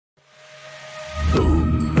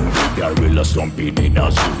Boom, gorilla stomping in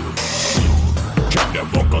a zoo. Check the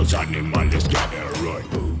vocals, animals gather right.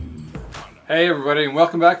 Boom. Hey everybody, and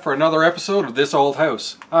welcome back for another episode of This Old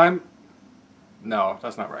House. No,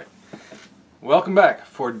 that's not right. Welcome back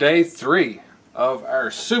for day 3 of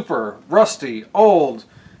our super rusty old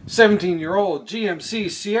 17-year-old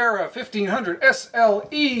GMC Sierra 1500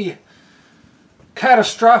 SLE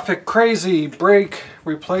catastrophic crazy brake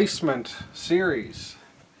replacement series.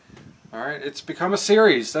 Alright, it's become a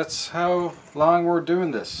series. That's how long we're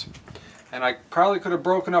doing this. And I probably could have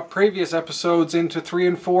broken up previous episodes into 3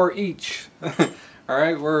 and 4 each.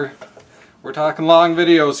 Alright, we're talking long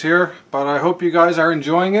videos here, but I hope you guys are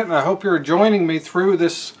enjoying it, and I hope you're joining me through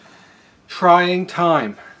this trying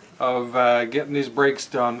time of getting these brakes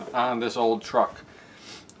done on this old truck.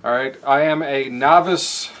 Alright, I am a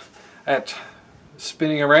novice at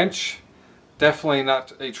spinning a wrench. Definitely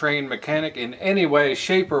not a trained mechanic in any way,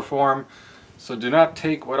 shape, or form, so do not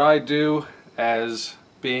take what I do as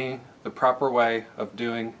being the proper way of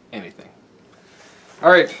doing anything.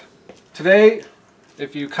 Alright, today,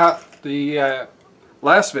 if you caught the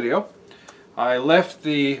last video, I left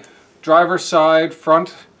the driver's side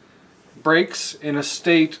front brakes in a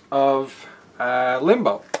state of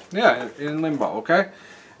limbo. Yeah, in limbo, okay?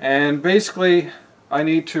 And basically, I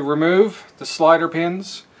need to remove the slider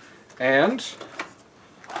pins, and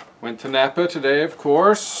went to Napa today, of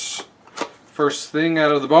course. First thing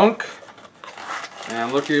out of the bunk,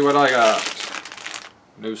 and look at what I got.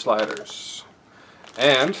 New sliders.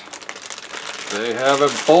 And they have a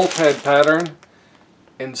bolt head pattern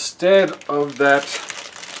instead of that,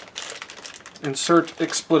 insert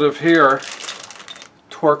expletive here,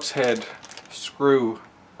 Torx head screw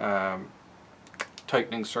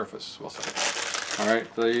tightening surface, we'll say.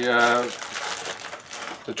 Alright,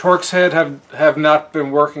 the Torx head have not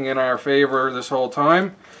been working in our favor this whole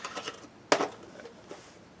time.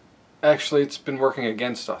 Actually, it's been working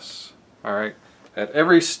against us. Alright, at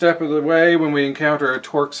every step of the way when we encounter a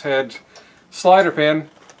Torx head slider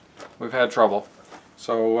pin, we've had trouble.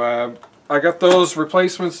 So I got those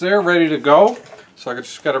replacements there ready to go. So I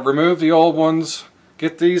just got to remove the old ones,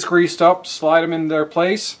 get these greased up, slide them in their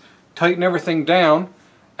place, tighten everything down,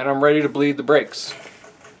 and I'm ready to bleed the brakes.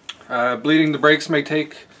 Bleeding the brakes may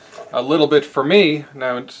take a little bit for me.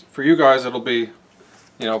 Now for you guys it'll be,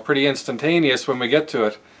 you know, pretty instantaneous when we get to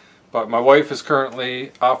it. But my wife is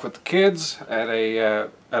currently off with the kids at a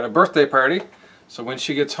birthday party. So when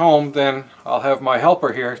she gets home, then I'll have my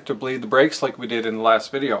helper here to bleed the brakes like we did in the last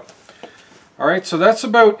video. Alright, so that's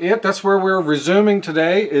about it. That's where we're resuming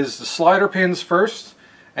today, is the slider pins first,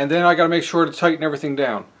 and then I got to make sure to tighten everything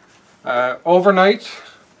down. Overnight,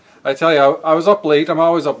 I tell you, I was up late. I'm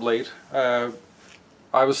always up late. I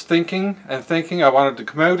was thinking and thinking. I wanted to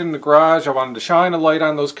come out in the garage. I wanted to shine a light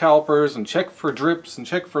on those calipers and check for drips and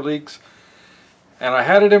check for leaks. And I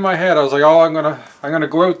had it in my head. I was like, oh, I'm gonna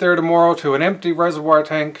go out there tomorrow to an empty reservoir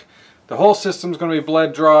tank. The whole system's gonna be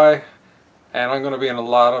bled dry, and I'm gonna be in a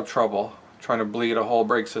lot of trouble trying to bleed a whole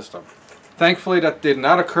brake system. Thankfully, that did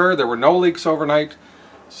not occur. There were no leaks overnight,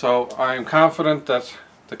 so I'm confident that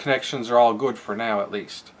the connections are all good for now, at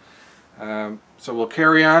least. So we'll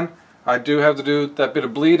carry on. I do have to do that bit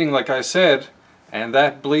of bleeding, like I said, and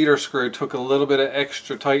that bleeder screw took a little bit of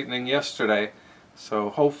extra tightening yesterday.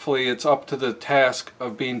 So hopefully it's up to the task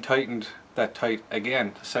of being tightened that tight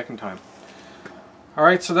again the second time.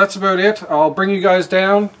 Alright, so that's about it. I'll bring you guys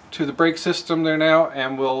down to the brake system there now,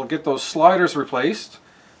 and we'll get those sliders replaced.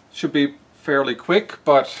 Should be fairly quick,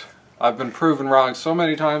 but I've been proven wrong so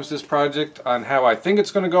many times this project on how I think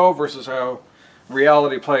it's going to go versus how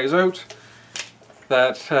reality plays out,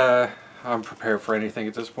 that I'm prepared for anything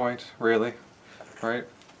at this point, really. Alright,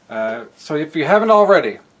 so if you haven't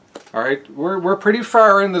already, alright, we're pretty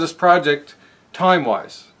far into this project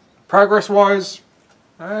time-wise. Progress-wise,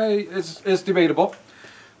 it's debatable,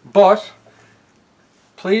 but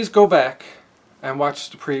please go back and watch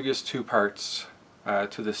the previous 2 parts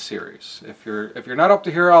to this series. If you're not up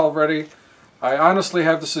to here already, I honestly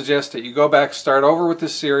have to suggest that you go back, start over with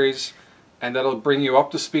this series, and that'll bring you up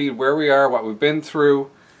to speed where we are, what we've been through,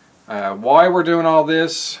 why we're doing all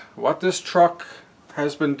this, what this truck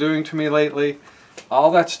has been doing to me lately. All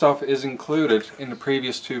that stuff is included in the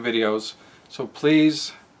previous 2 videos, so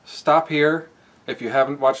please stop here. If you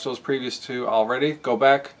haven't watched those previous 2 already, go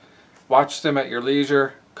back, watch them at your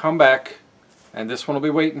leisure, come back, and this one will be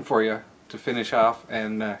waiting for you to finish off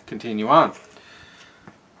and continue on.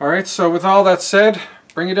 Alright, so with all that said,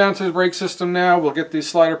 bring it down to the brake system now. We'll get these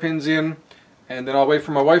slider pins in, and then I'll wait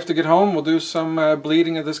for my wife to get home. We'll do some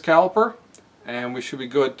bleeding of this caliper, and we should be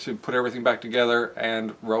good to put everything back together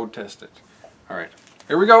and road test it. Alright,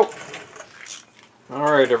 here we go.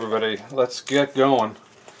 Alright everybody, let's get going.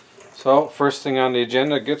 So first thing on the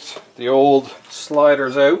agenda, get the old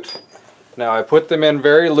sliders out. Now I put them in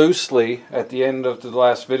very loosely at the end of the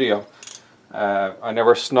last video. I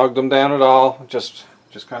never snugged them down at all, just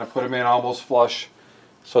kind of put them in almost flush.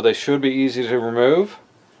 So they should be easy to remove.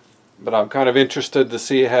 But I'm kind of interested to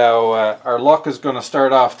see how our luck is going to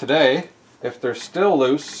start off today. If they're still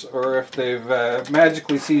loose or if they've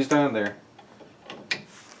magically seized on there.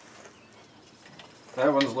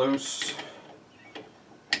 That one's loose,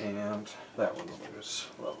 and that one's loose.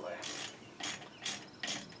 Lovely.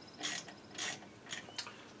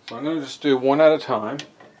 So I'm going to just do one at a time.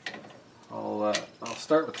 I'll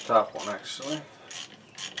start with the top one actually.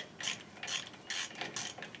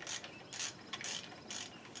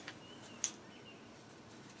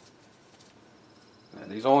 And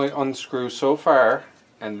these only unscrew so far,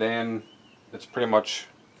 and then it's pretty much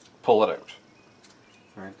pull it out.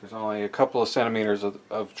 Right, there's only a couple of centimeters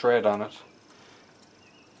of tread on it,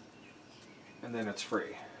 and then it's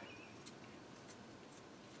free.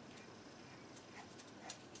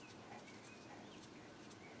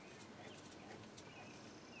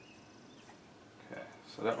 Okay,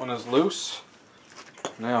 so that one is loose.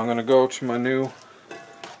 Now I'm going to go to my new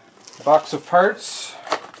box of parts.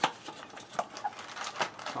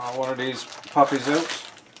 One of these puppies out.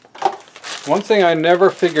 One thing I never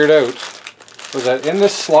figured out was that in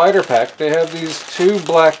this slider pack they have these two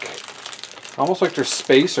black, almost like they're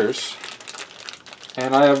spacers,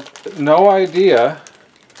 and I have no idea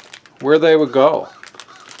where they would go.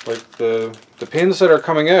 Like the pins that are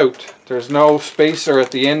coming out, there's no spacer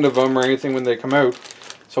at the end of them or anything when they come out.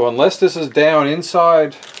 So unless this is down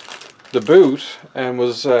inside the boot and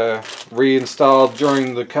was reinstalled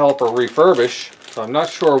during the caliper refurbish, so I'm not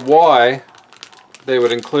sure why they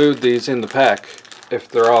would include these in the pack if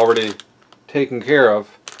they're already taken care of.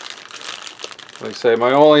 Like I say,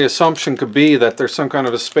 my only assumption could be that there's some kind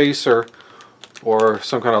of a spacer or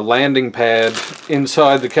some kind of landing pad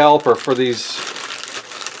inside the caliper for these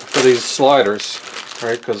sliders,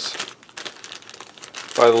 right? Because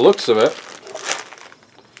by the looks of it,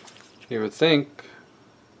 you would think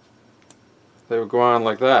they would go on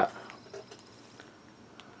like that.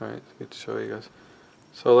 All right, get to show you guys.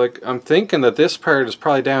 So like, I'm thinking that this part is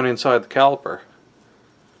probably down inside the caliper.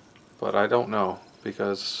 But I don't know,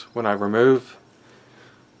 because when I remove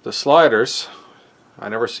the sliders, I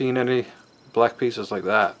never seen any black pieces like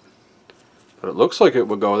that. But it looks like it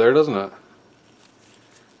would go there, doesn't it?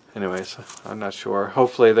 Anyways, I'm not sure.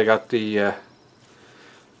 Hopefully they got the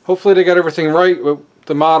hopefully they got everything right with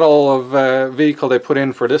the model of vehicle they put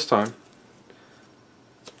in for this time.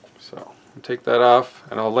 So I'll take that off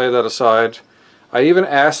and I'll lay that aside. I even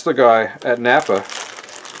asked the guy at Napa,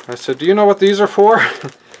 I said, do you know what these are for?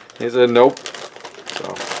 He said nope.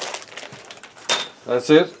 So that's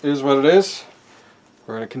it. Here's what it is.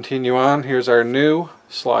 We're going to continue on. Here's our new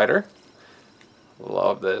slider.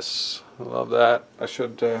 Love this. Love that. I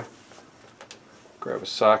should grab a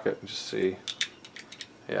socket and just see.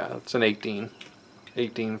 Yeah, it's an 18.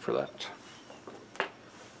 18 for that.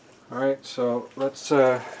 Alright, so let's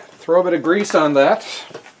throw a bit of grease on that.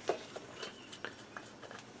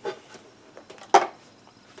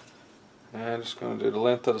 And I'm just going to do the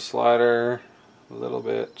length of the slider a little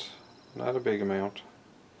bit, not a big amount.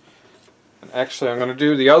 And actually I'm going to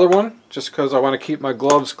do the other one just because I want to keep my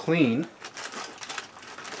gloves clean.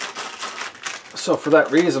 So for that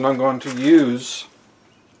reason I'm going to use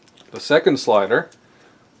the second slider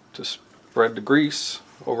to spread the grease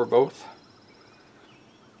over both.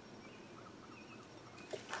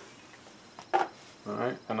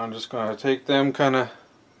 Alright, and I'm just going to take them kind of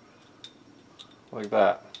like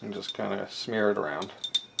that and just kind of smear it around.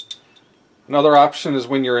 Another option is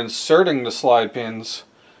when you're inserting the slide pins,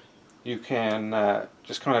 you can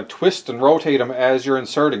just kind of twist and rotate them as you're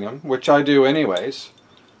inserting them, which I do anyways,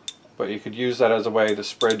 but you could use that as a way to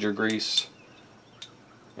spread your grease.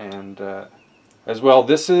 And as well,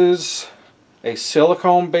 this is a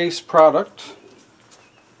silicone based product.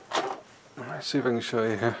 Let's see if I can show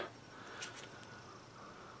you here.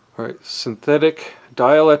 Alright, synthetic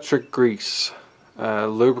dielectric grease.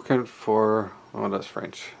 Lubricant for, oh that's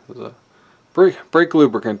French, it's a brake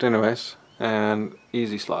lubricant anyways, and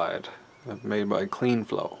easy slide, made by Clean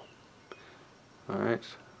Flow. Alright,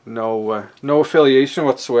 no affiliation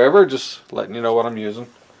whatsoever, just letting you know what I'm using.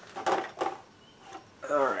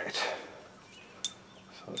 Alright,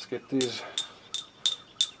 so let's get these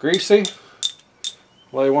greasy,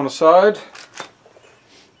 lay one aside,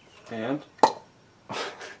 and that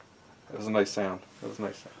was a nice sound, that was a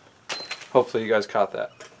nice sound. Hopefully you guys caught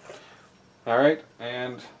that. Alright,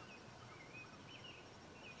 and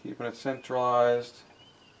Keeping it centralized.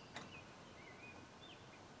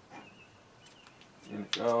 In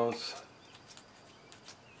it goes.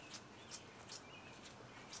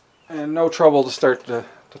 And no trouble to start the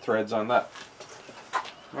threads on that.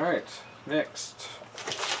 Alright, next.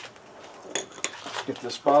 Let's get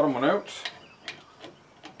this bottom one out.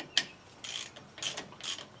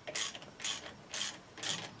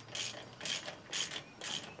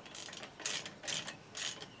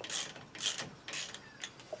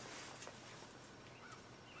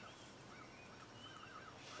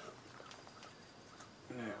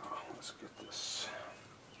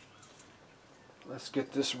 Let's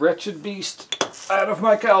get this wretched beast out of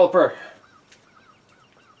my caliper.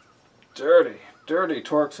 Dirty, dirty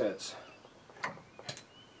Torx heads.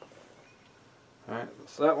 Alright,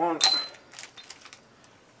 that's that one.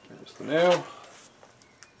 There's the new.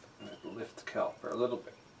 Lift the caliper a little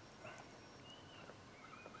bit.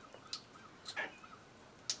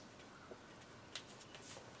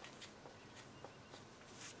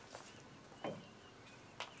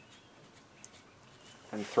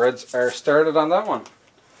 And threads are started on that one.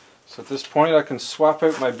 So at this point I can swap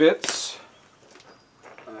out my bits.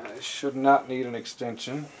 I should not need an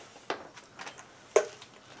extension. Let's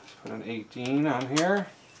put an 18 on here.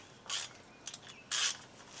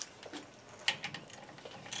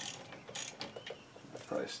 I'll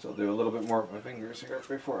probably still do a little bit more with my fingers here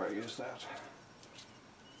before I use that.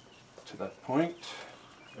 To that point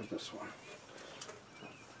of this one.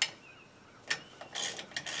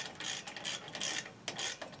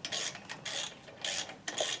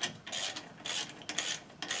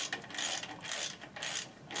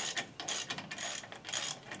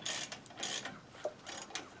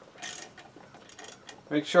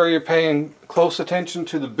 Make sure you're paying close attention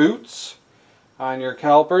to the boots on your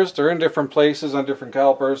calipers. They're in different places on different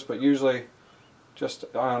calipers, but usually just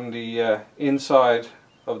on the inside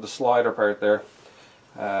of the slider part there.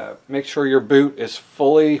 Make sure your boot is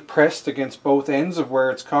fully pressed against both ends of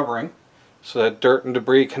where it's covering so that dirt and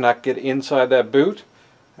debris cannot get inside that boot,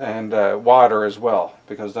 and water as well,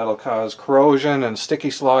 because that'll cause corrosion and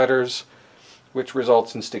sticky sliders, which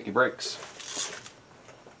results in sticky brakes.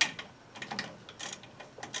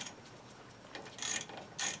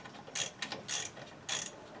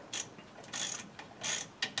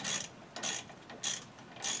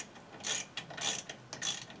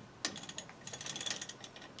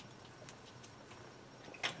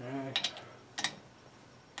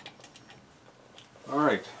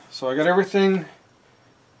 Alright, so I got everything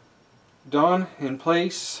done in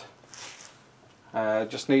place.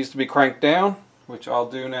 Just needs to be cranked down, which I'll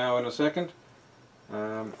do now in a second.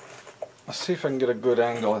 Let's see if I can get a good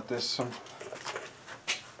angle at this.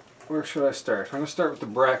 Where should I start? I'm going to start with the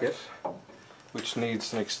bracket, which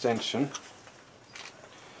needs an extension.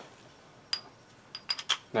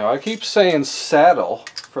 Now I keep saying saddle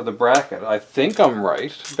for the bracket. I think I'm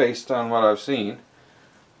right based on what I've seen,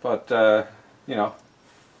 but you know,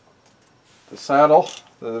 the saddle,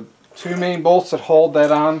 the two main bolts that hold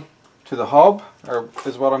that on to the hub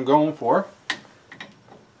is what I'm going for.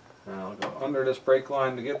 And I'll go under this brake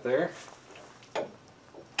line to get there.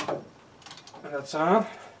 And that's on.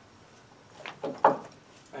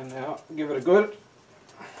 And now give it a good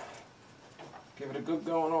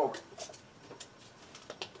going over.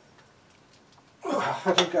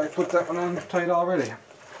 I think I put that one on tight already.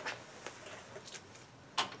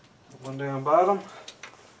 One down bottom.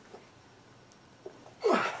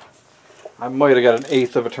 I might have got an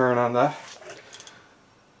eighth of a turn on that.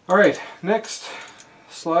 Alright, next,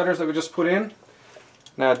 sliders that we just put in.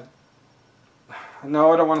 Now,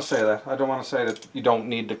 no, I don't want to say that. I don't want to say that you don't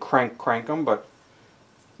need to crank them, but,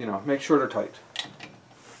 you know, make sure they're tight.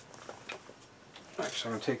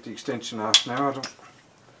 Actually, I'm going to take the extension off now. I don't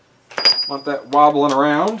want that wobbling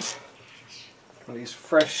around. And these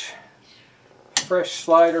fresh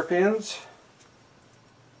slider pins.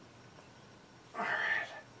 Alright.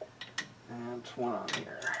 And one on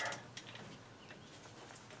here.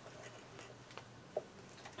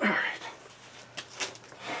 Alright.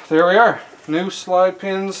 There we are. New slide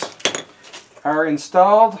pins are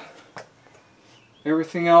installed.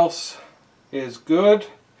 Everything else is good.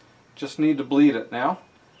 Just need to bleed it now.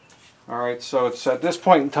 Alright, so it's at this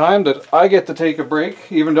point in time that I get to take a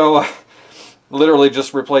break, even though I literally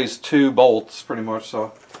just replaced 2 bolts pretty much,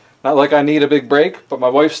 so not like I need a big break, but my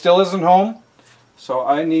wife still isn't home, so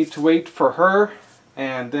I need to wait for her,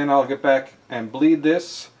 and then I'll get back and bleed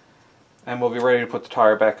this, and we'll be ready to put the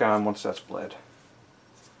tire back on once that's bled.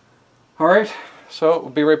 Alright, so we'll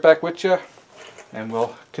be right back with you, and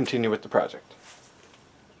we'll continue with the project.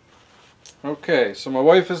 Okay, so my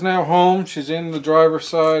wife is now home. She's in the driver's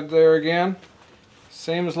side there again.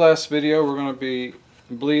 Same as last video, we're going to be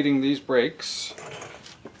bleeding these brakes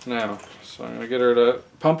now. So I'm going to get her to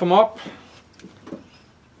pump them up.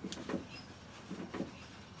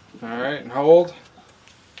 Alright, and hold.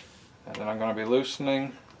 And then I'm going to be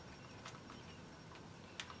loosening.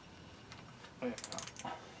 There we go.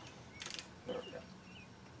 There we go.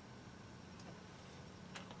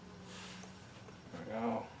 There we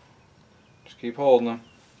go. Just keep holding them.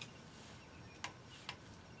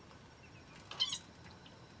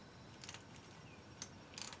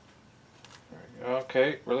 There we go.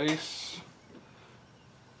 Okay, release.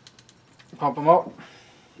 Pump them up.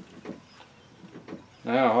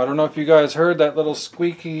 Now, I don't know if you guys heard that little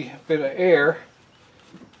squeaky bit of air.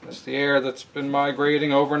 That's the air that's been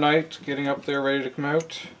migrating overnight, getting up there ready to come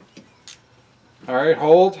out. Alright,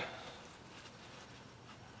 hold.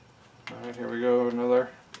 Alright, here we go, another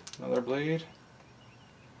bleed.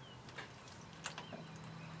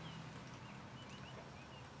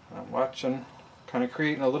 I'm watching, kind of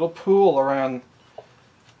creating a little pool around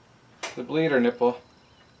the bleeder nipple.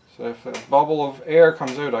 So if a bubble of air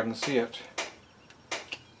comes out, I can see it.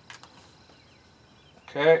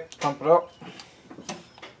 Okay, pump it up.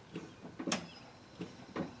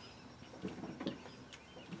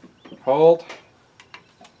 Hold.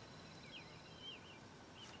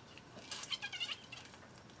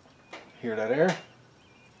 Hear that air?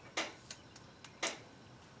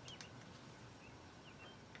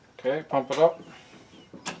 Okay, pump it up.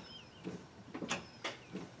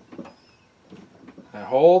 And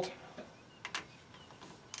hold.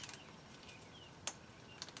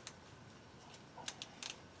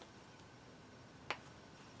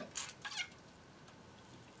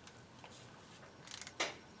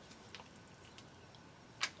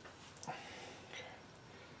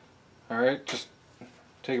 Alright, just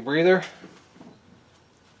take a breather.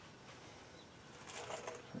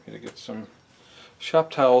 I'm going to get some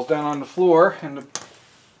shop towels down on the floor in the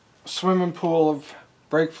swimming pool of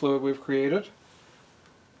brake fluid we've created.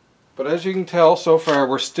 But as you can tell so far,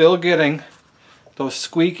 we're still getting those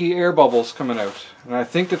squeaky air bubbles coming out. And I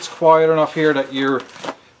think it's quiet enough here that you're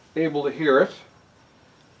able to hear it.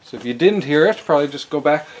 So if you didn't hear it, probably just go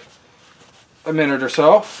back a minute or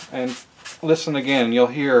so and listen again. You'll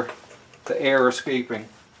hear the air escaping.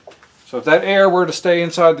 So if that air were to stay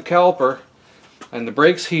inside the caliper and the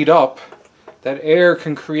brakes heat up, that air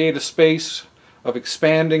can create a space of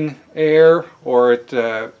expanding air, or it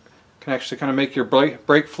can actually kind of make your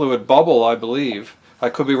brake fluid bubble, I believe. I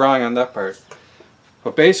could be wrong on that part.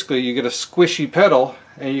 But basically you get a squishy pedal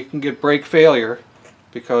and you can get brake failure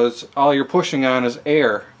because all you're pushing on is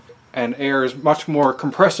air, and air is much more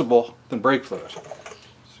compressible than brake fluid.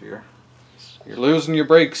 So you're losing your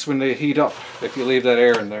brakes when they heat up if you leave that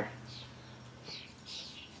air in there.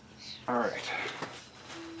 Alright,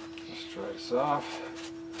 let's try this off.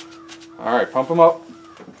 Alright, pump them up.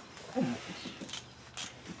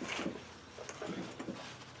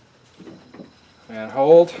 And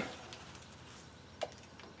hold.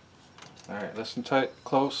 Alright, listen tight,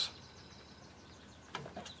 close.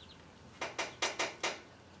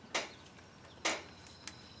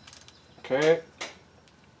 Okay.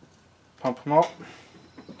 Pump them up.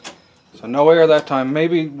 So no air that time,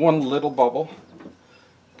 maybe one little bubble.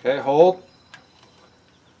 Okay, hold.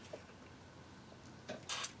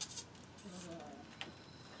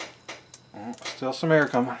 Oh, still some air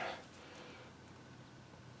coming.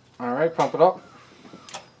 Alright, pump it up.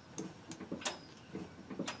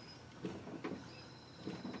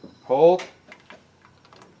 Hold.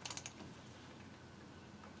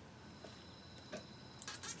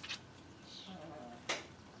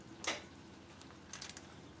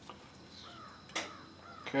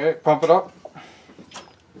 Okay, pump it up.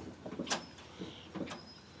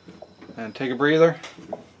 And take a breather.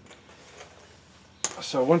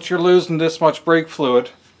 So once you're losing this much brake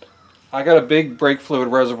fluid, I got a big brake fluid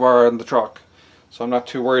reservoir in the truck, so I'm not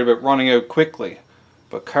too worried about running out quickly.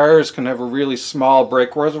 But cars can have a really small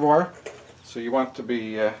brake reservoir, so you want to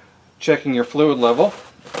be checking your fluid level.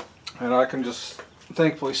 And I can just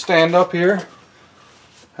thankfully stand up here,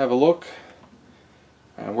 have a look,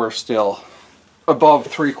 and we're still above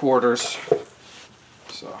 3/4,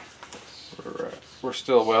 so we're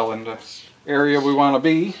still well in the area we want to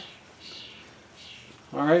be.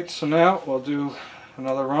 Alright, so now we'll do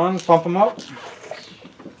another run, pump them up.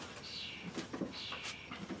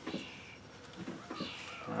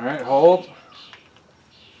 Alright, hold.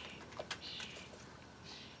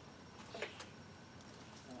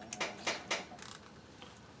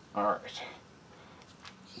 Alright,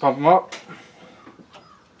 pump them up.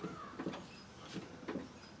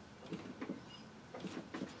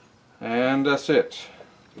 And that's it.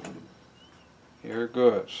 You're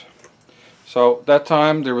good. So that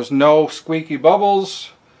time there was no squeaky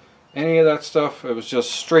bubbles, any of that stuff. It was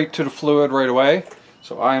just straight to the fluid right away.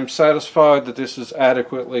 So I am satisfied that this is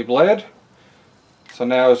adequately bled. So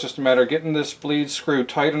now it's just a matter of getting this bleed screw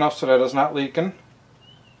tight enough so that it's not leaking.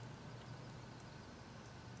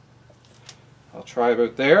 I'll try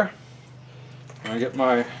about there. I'm going to get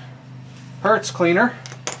my parts cleaner,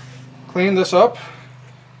 clean this up,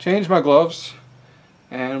 change my gloves,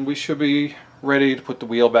 and we should be ready to put the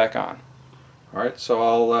wheel back on. Alright,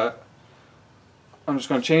 so I'm just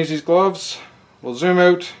going to change these gloves, we'll zoom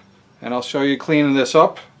out, and I'll show you cleaning this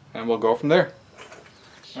up, and we'll go from there.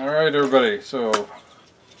 Alright everybody, so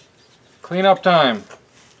clean up time.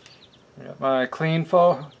 I got my Clean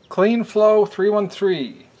Flow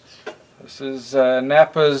 313. This is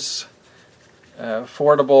Napa's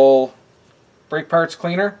affordable brake parts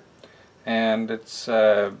cleaner, and it's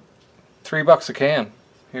 $3 a can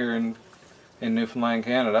here in Newfoundland,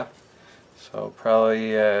 Canada. So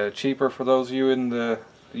probably cheaper for those of you in the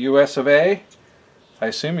US of A. I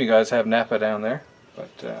assume you guys have Napa down there,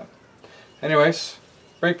 but anyways,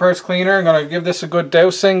 brake parts cleaner. I'm going to give this a good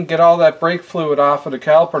dousing, get all that brake fluid off of the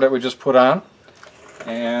caliper that we just put on.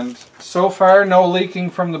 And so far no leaking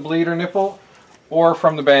from the bleeder nipple or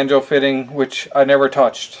from the banjo fitting, which I never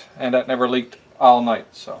touched, and that never leaked all night,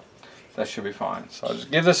 so that should be fine. So I'll just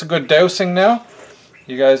give this a good dousing now.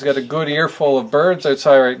 You guys got a good earful of birds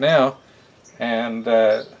outside right now, and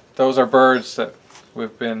those are birds that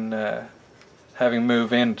we've been having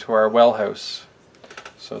move into our well house.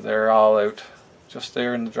 So they're all out just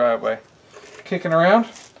there in the driveway kicking around.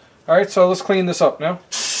 Alright, so let's clean this up now.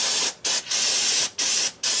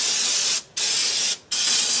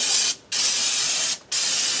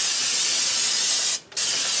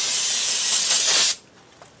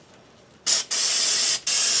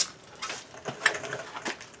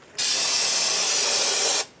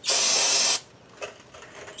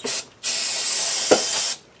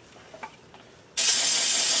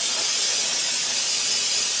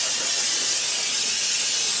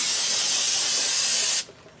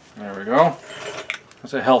 There we go.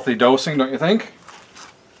 That's a healthy dosing, don't you think?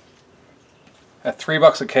 At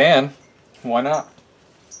 $3 a can, why not?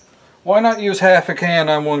 Why not use half a can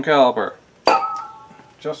on one caliper?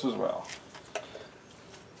 Just as well.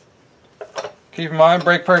 Keep in mind,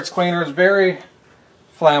 brake parts cleaner is very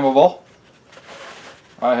flammable.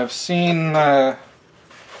 I've seen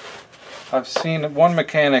one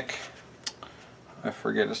mechanic, I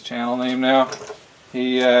forget his channel name now.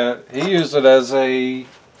 He used it as a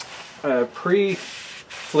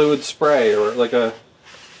pre-fluid spray, or like a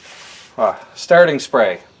starting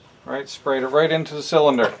spray, right? Sprayed it right into the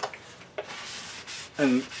cylinder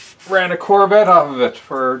and ran a Corvette off of it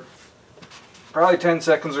for probably 10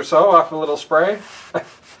 seconds or so off a little spray.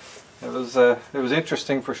 It was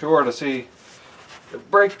interesting for sure to see the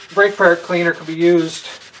brake part cleaner could be used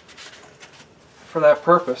for that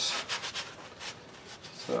purpose.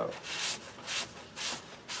 So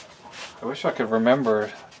I wish I could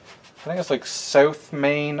remember. I think it's like South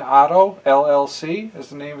Main Auto LLC is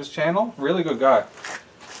the name of his channel. Really good guy.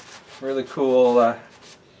 Really cool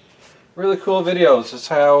videos. It's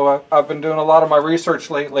how I've been doing a lot of my research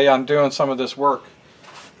lately on doing some of this work,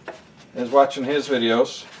 is watching his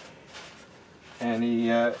videos. And he,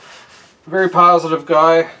 very positive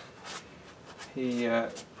guy. He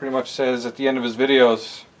pretty much says at the end of his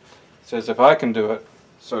videos, says, if I can do it,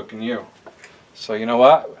 so can you. So you know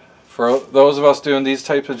what? For those of us doing these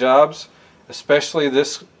types of jobs, especially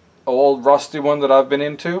this old rusty one that I've been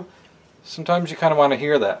into, sometimes you kind of want to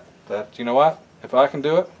hear that. That, you know what? If I can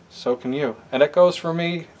do it, so can you. And that goes for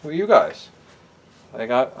me with you guys. Like,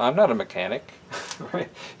 I'm not a mechanic. Right?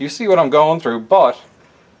 You see what I'm going through, but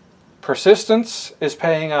persistence is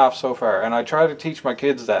paying off so far. And I try to teach my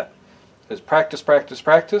kids that. Is practice, practice,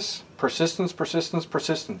 practice. Persistence, persistence,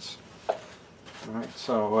 persistence. Alright,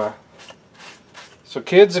 so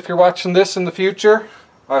kids, if you're watching this in the future,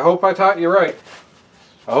 I hope I taught you right.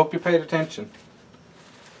 I hope you paid attention.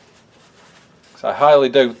 Because I highly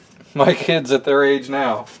doubt my kids at their age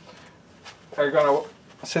now are going to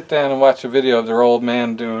sit down and watch a video of their old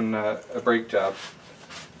man doing a brake job.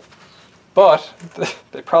 But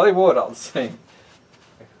they probably would all the same.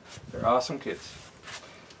 They're awesome kids.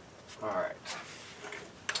 Alright.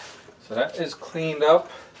 So that is cleaned up.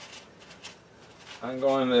 I'm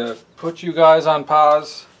going to put you guys on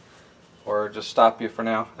pause, or just stop you for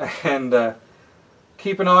now, and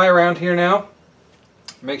keep an eye around here now.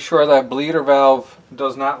 Make sure that bleeder valve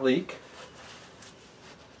does not leak.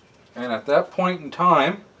 And at that point in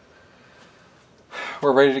time,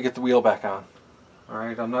 we're ready to get the wheel back on.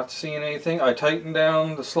 Alright, I'm not seeing anything. I tightened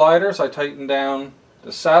down the sliders, I tightened down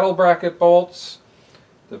the saddle bracket bolts.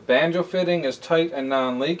 The banjo fitting is tight and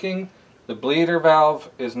non-leaking. The bleeder valve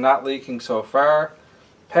is not leaking so far.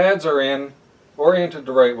 Pads are in, oriented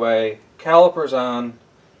the right way, calipers on,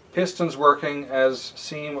 pistons working as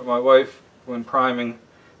seen with my wife when priming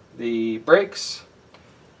the brakes.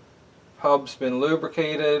 Hub's been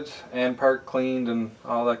lubricated and part cleaned and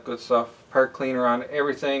all that good stuff. Part cleaner on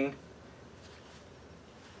everything.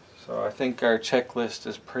 So I think our checklist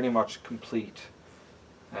is pretty much complete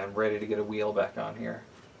and ready to get a wheel back on here.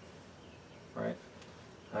 Right.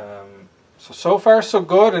 So far so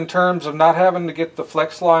good in terms of not having to get the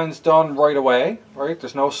flex lines done right away. Right.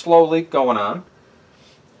 There's no slow leak going on.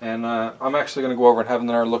 And I'm actually going to go over and have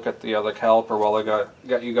another look at the other caliper while I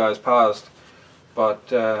got you guys paused. But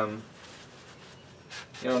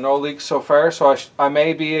you know, no leaks so far, so I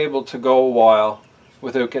may be able to go a while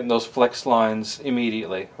without getting those flex lines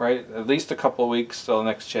immediately, right? At least a couple of weeks till the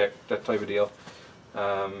next check, that type of deal.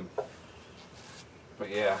 But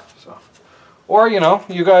yeah, so. Or, you know,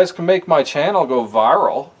 you guys can make my channel go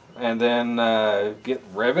viral and then get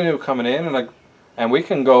revenue coming in, and we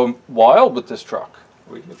can go wild with this truck.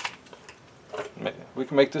 We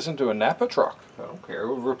can make this into a Napa truck. I don't care.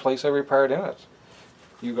 We'll replace every part in it.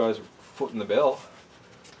 You guys are footing the bill.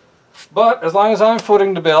 But as long as I'm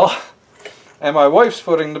footing the bill, and my wife's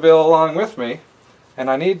footing the bill along with me, and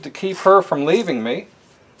I need to keep her from leaving me,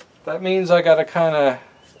 that means I got to kind of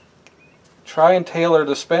try and tailor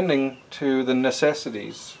the spending to the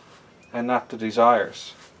necessities and not the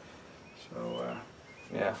desires. So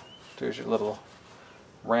yeah, there's your little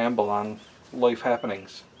ramble on life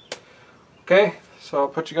happenings. Okay, so I'll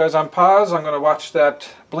put you guys on pause. I'm going to watch that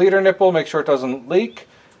bleeder nipple, make sure it doesn't leak.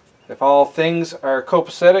 If all things are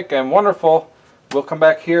copacetic and wonderful, we'll come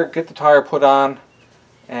back here, get the tire put on,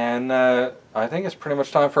 and I think it's pretty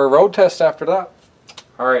much time for a road test after that.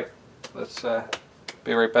 Alright, let's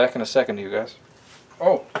be right back in a second, you guys.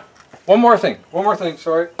 Oh, one more thing,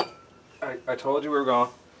 sorry. I told you we were gone.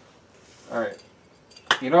 Alright,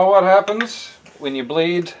 you know what happens when you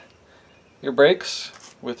bleed your brakes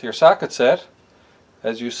with your socket set?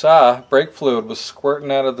 As you saw, brake fluid was squirting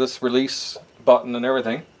out of this release button and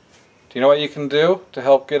everything. Do you know what you can do to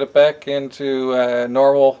help get it back into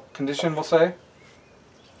normal condition, we'll say?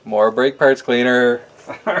 More brake parts cleaner.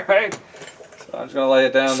 Alright, so I'm just going to lay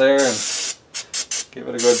it down there and give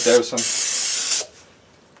it a good dousing.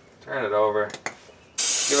 Turn it over.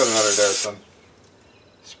 Give it another dousing.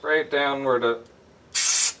 Spray it down where the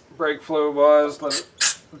brake fluid was. Let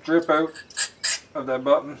it drip out of that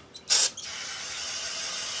button.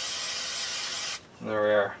 There we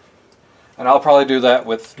are. And I'll probably do that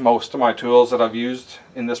with most of my tools that I've used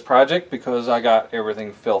in this project because I got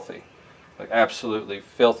everything filthy. Like absolutely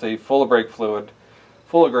filthy, full of brake fluid,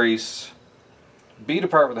 full of grease, beat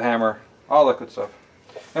apart with a hammer, all that good stuff.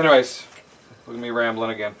 Anyways, look at me rambling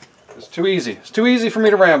again. It's too easy. It's too easy for me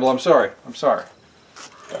to ramble. I'm sorry. I'm sorry.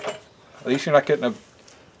 At least you're not getting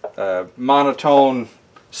a monotone,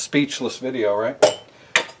 speechless video, right?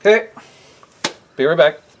 Okay. Be right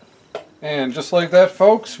back. And just like that,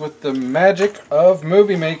 folks, with the magic of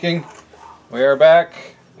movie making, we are back,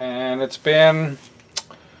 and it's been,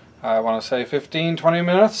 I want to say 15-20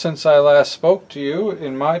 minutes since I last spoke to you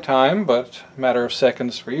in my time, but a matter of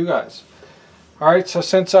seconds for you guys. Alright, so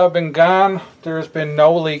since I've been gone, there's been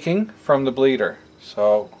no leaking from the bleeder,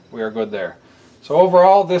 so we are good there. So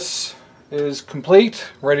overall, this is complete,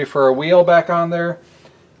 ready for a wheel back on there,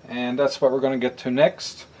 and that's what we're going to get to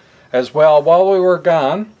next. As well, while we were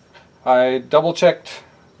gone, I double checked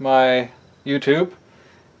my YouTube,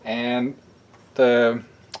 and the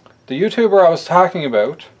YouTuber I was talking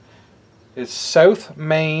about is South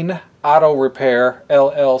Main Auto Repair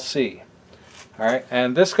LLC. Alright,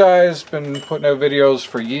 and this guy's been putting out videos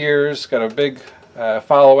for years, got a big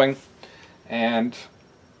following, and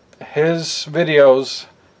his videos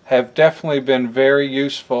have definitely been very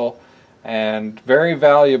useful and very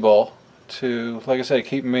valuable to, like I say,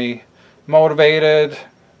 keep me motivated,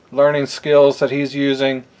 learning skills that he's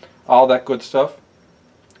using, all that good stuff.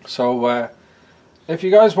 So if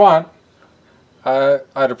you guys want, I'd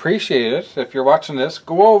appreciate it if you're watching this,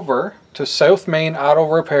 go over to South Main Auto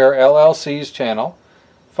Repair LLC's channel,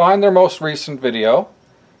 find their most recent video,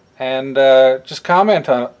 and just comment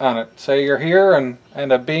on it. Say you're here and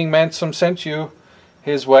Being Mensum sent you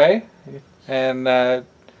his way, and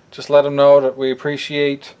just let him know that we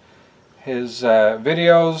appreciate his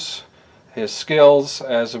videos, his skills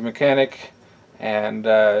as a mechanic, and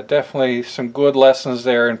definitely some good lessons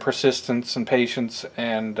there in persistence and patience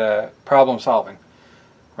and problem solving.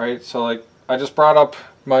 Right, so like I just brought up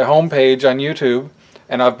my homepage on YouTube,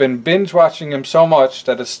 and I've been binge watching him so much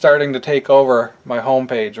that it's starting to take over my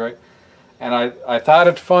homepage, right? And I thought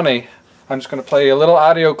it funny. I'm just going to play a little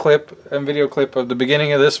audio clip and video clip of the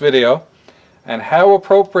beginning of this video and how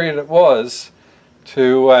appropriate it was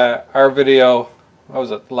to our video. What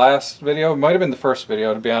was it? Last video? It might have been the first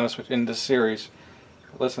video, to be honest with you, in this series.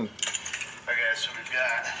 Listen. Okay, so we've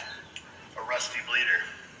got a rusty bleeder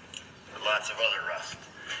with lots of other rust.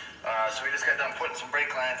 So we just got done putting some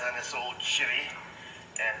brake lines on this old Chevy,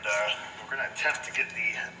 and we're going to attempt to get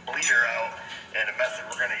the bleeder out. And the method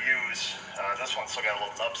we're going to use, this one's still got a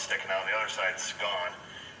little nub sticking out, the other side's gone.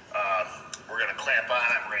 We're going to clamp on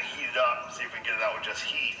it, we're going to heat it up, see if we can get it out with just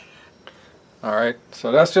heat. Alright,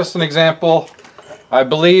 so that's just an example. I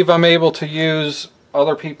believe I'm able to use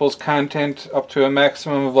other people's content up to a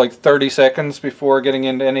maximum of like 30 seconds before getting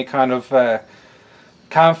into any kind of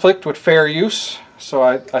conflict with fair use. So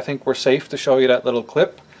I think we're safe to show you that little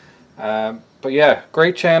clip. But yeah,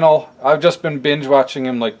 great channel. I've just been binge watching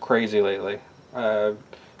him like crazy lately.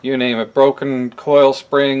 You name it, broken coil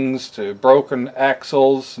springs to broken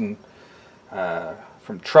axles, and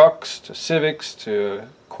from trucks to Civics to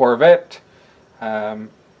Corvette,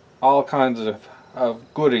 all kinds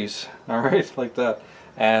of goodies, alright, like that.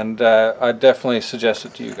 And I definitely suggest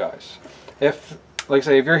it to you guys. If, like I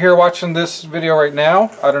say, if you're here watching this video right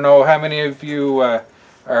now, I don't know how many of you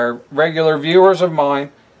are regular viewers of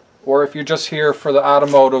mine, or if you're just here for the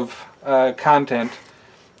automotive content.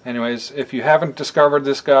 Anyways, if you haven't discovered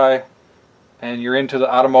this guy and you're into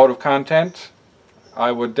the automotive content,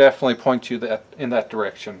 I would definitely point you in that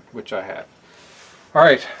direction, which I have.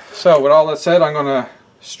 Alright, so with all that said, I'm going to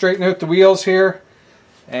straighten out the wheels here,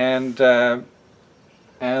 and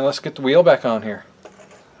let's get the wheel back on here.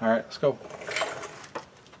 Alright, let's go.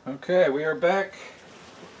 Okay, we are back.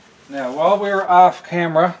 Now, while we were off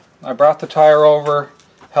camera, I brought the tire over,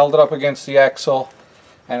 held it up against the axle,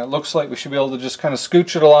 and it looks like we should be able to just kind of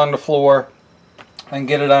scooch it along the floor and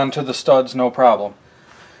get it onto the studs, no problem.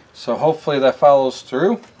 So hopefully that follows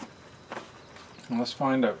through. And let's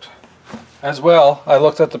find out. As well, I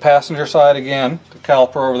looked at the passenger side again, the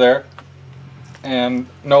caliper over there, and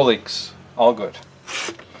no leaks. All good.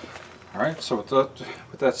 Alright, so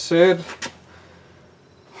with that said,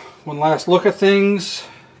 one last look at things,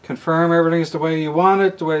 confirm everything's the way you want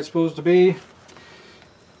it, the way it's supposed to be,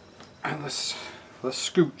 and let's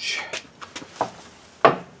scooch.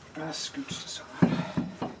 Let's scooch this on.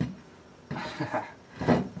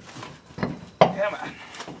 Come on.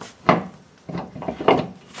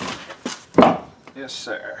 Yes,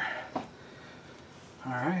 sir.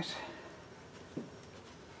 All right.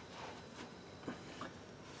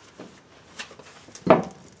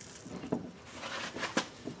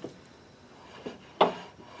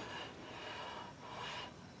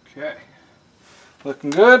 Okay.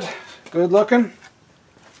 Looking good. Good looking.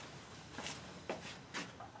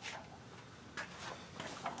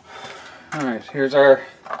 Alright, here's our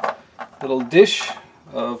little dish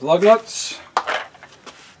of lug nuts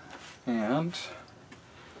and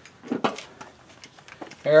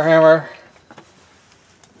air hammer.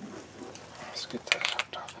 Let's get that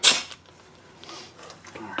up top.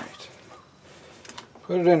 Alright.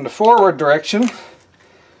 Put it in the forward direction,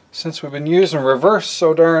 since we've been using reverse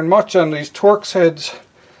so darn much on these Torx heads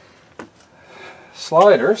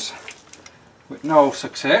sliders with no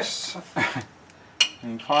success.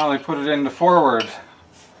 And finally put it into forward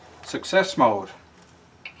success mode.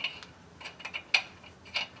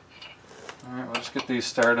 Alright, we'll just get these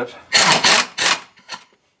started.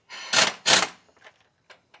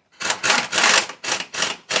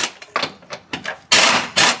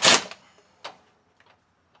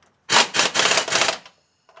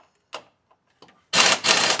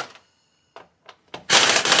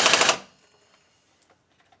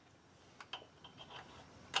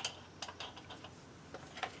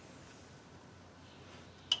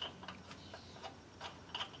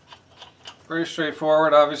 Pretty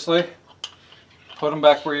straightforward, obviously. Put them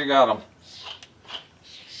back where you got them.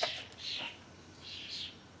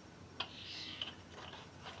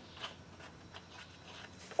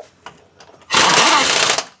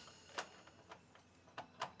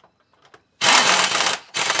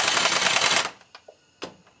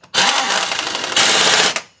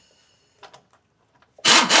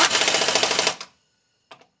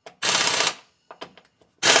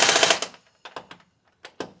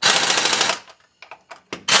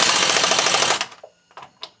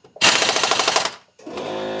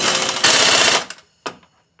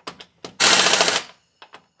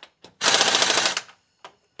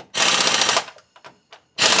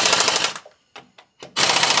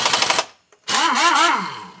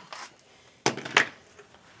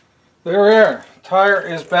 There we are. tire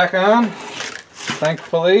is back on,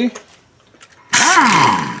 thankfully. Kick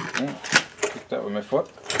that with my foot.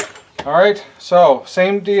 Alright, so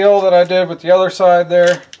same deal that I did with the other side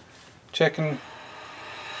there. Checking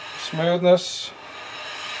smoothness.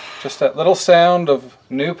 Just that little sound of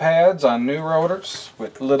new pads on new rotors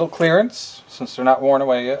with little clearance since they're not worn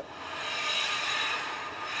away yet.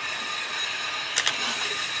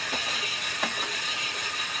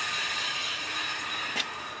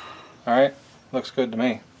 Alright, looks good to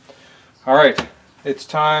me. Alright, it's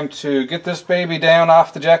time to get this baby down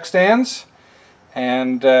off the jack stands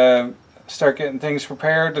and start getting things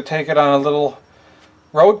prepared to take it on a little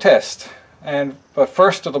road test. But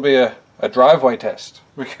first it'll be a driveway test,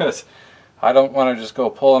 because I don't want to just go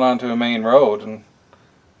pulling onto a main road and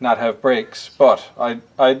not have brakes. But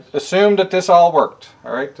I assumed that this all worked.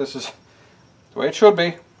 Alright, this is the way it should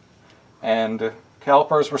be. And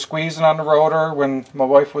calipers were squeezing on the rotor when my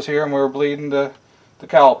wife was here and we were bleeding the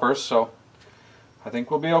calipers, so I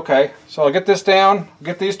think we'll be okay. So I'll get this down,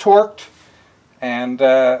 get these torqued, and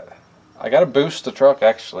I got to boost the truck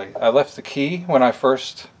actually. I left the key when I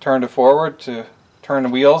first turned it forward to turn the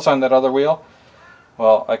wheels on that other wheel.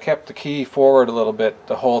 Well, I kept the key forward a little bit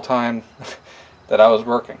the whole time that I was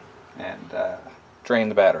working and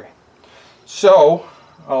drained the battery. So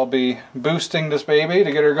I'll be boosting this baby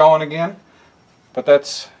to get her going again. But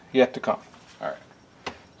that's yet to come. Alright,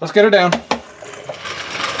 let's get her down.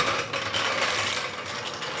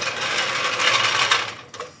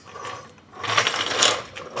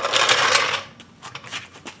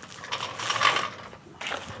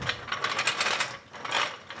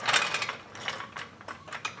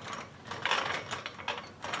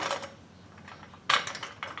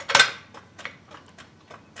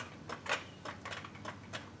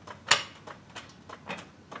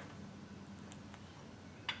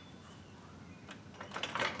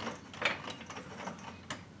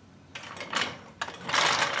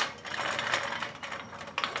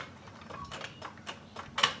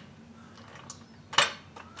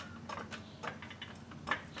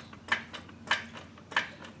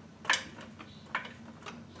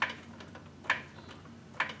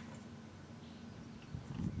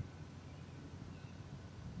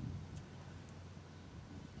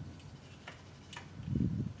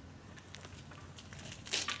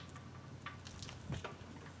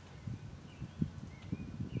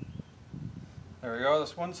 There we go,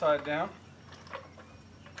 that's one side down.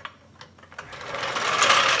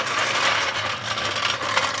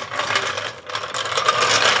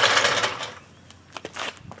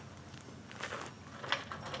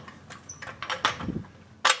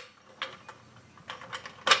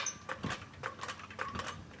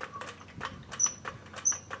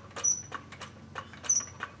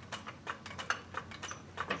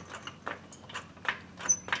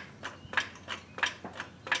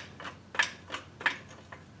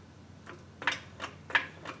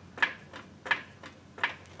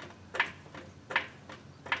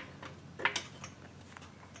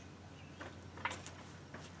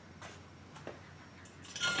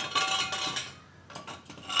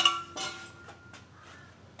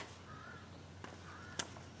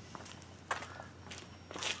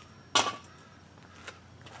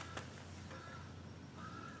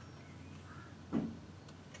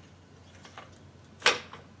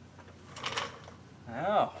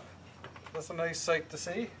 Wow, that's a nice sight to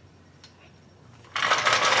see.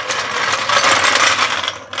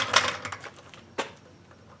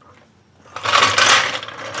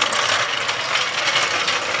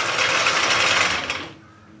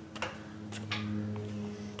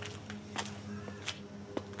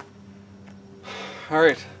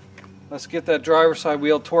 Alright, let's get that driver's side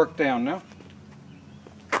wheel torqued down now.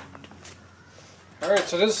 Alright,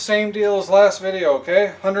 so this is the same deal as last video, okay?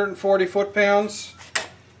 140 foot-pounds.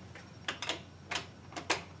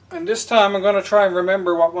 And this time I'm going to try and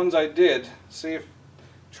remember what ones I did. See if,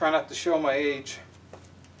 try not to show my age.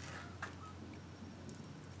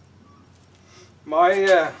 My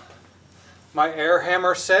air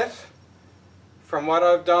hammer set, from what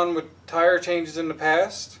I've done with tire changes in the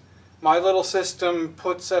past, my little system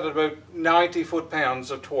puts at about 90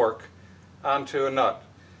 foot-pounds of torque onto a nut.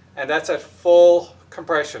 And that's at full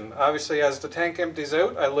compression. Obviously, as the tank empties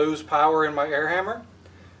out, I lose power in my air hammer.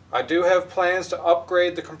 I do have plans to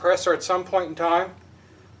upgrade the compressor at some point in time,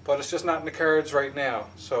 but it's just not in the cards right now.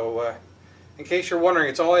 So in case you're wondering,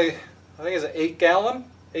 it's only, I think it's an 8 gallon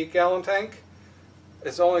tank.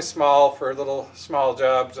 It's only small for little small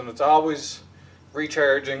jobs, and it's always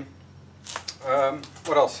recharging.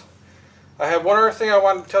 What else? I have one other thing I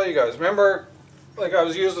wanted to tell you guys. Remember, like I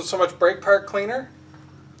was using so much brake part cleaner?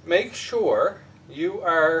 Make sure you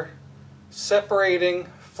are separating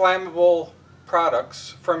flammable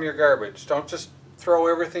products from your garbage. Don't just throw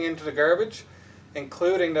everything into the garbage,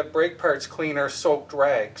 including the brake parts cleaner soaked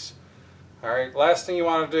rags. Alright, last thing you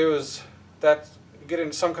want to do is that get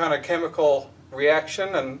in some kind of chemical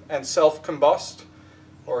reaction and self-combust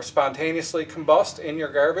or spontaneously combust in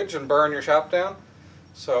your garbage and burn your shop down.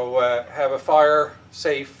 So have a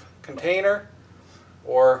fire-safe container,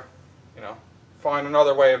 or find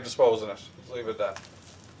another way of disposing it. Let's leave it at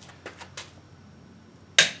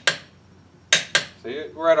that. See,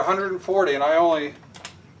 we're at 140 and I only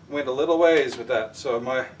went a little ways with that. So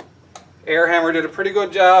my air hammer did a pretty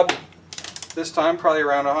good job this time, probably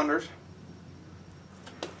around 100.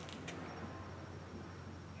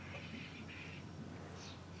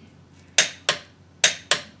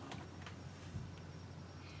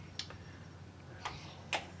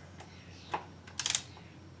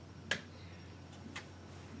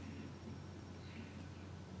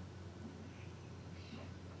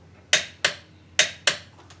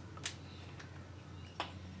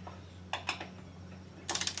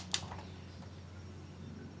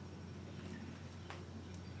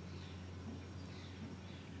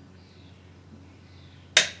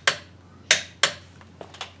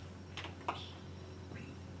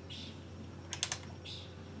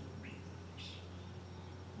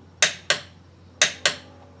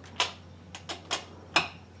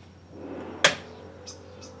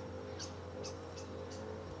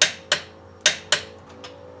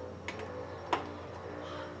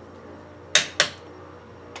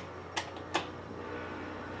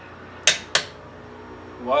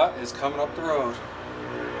 What is coming up the road?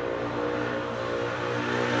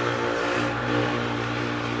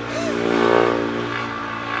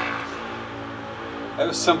 That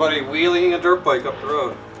was somebody wheeling a dirt bike up the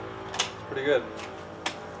road. It's pretty good.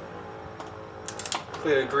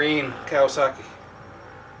 Hopefully a green Kawasaki.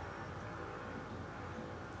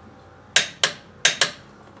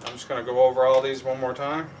 I'm just going to go over all these one more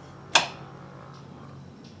time.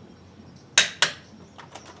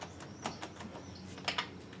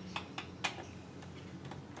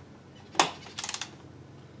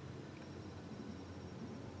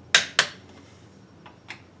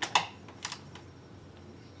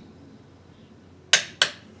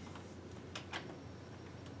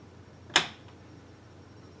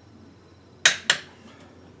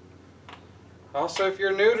 Also, if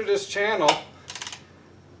you're new to this channel, I'll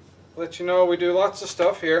let you know we do lots of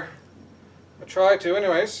stuff here. I try to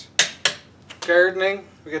anyways. Gardening,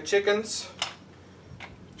 we got chickens.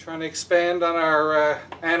 Trying to expand on our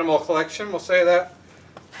animal collection, we'll say that.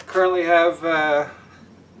 Currently have a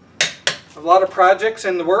lot of projects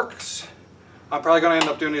in the works. I'm probably going to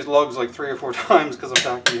end up doing these lugs like 3 or 4 times because I'm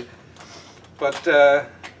talking to you. But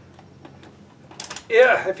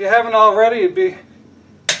yeah, if you haven't already, it'd be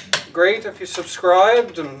great if you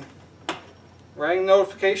subscribed and rang the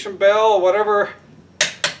notification bell, whatever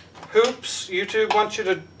hoops YouTube wants you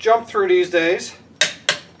to jump through these days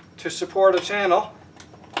to support a channel.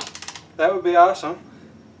 That would be awesome.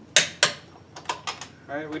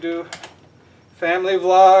 Alright, we do family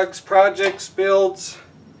vlogs, projects, builds,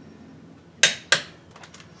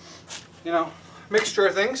 mixture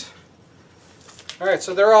of things. Alright,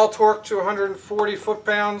 so they're all torqued to 140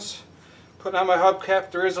 foot-pounds. Putting on my hubcap,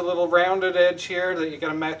 there is a little rounded edge here that you got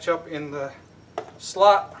to match up in the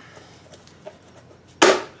slot.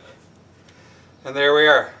 And there we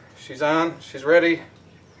are. She's on, she's ready.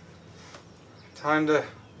 Time to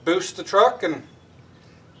boost the truck and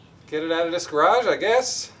get it out of this garage, I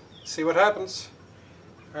guess. See what happens.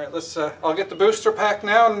 Alright, let's I'll get the booster pack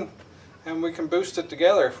now and we can boost it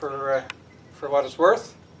together for what it's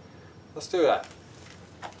worth. Let's do that.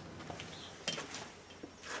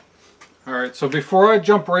 Alright, so before I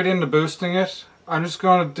jump right into boosting it, I'm just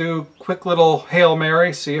going to do a quick little Hail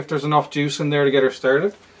Mary, see if there's enough juice in there to get her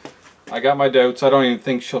started. I got my doubts. I don't even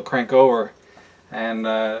think she'll crank over. And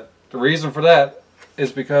the reason for that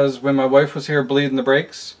is because when my wife was here bleeding the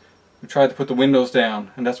brakes, we tried to put the windows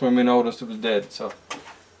down, and that's when we noticed it was dead. So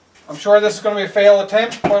I'm sure this is going to be a failed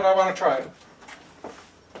attempt, but I want to try it.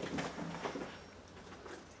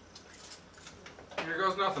 Here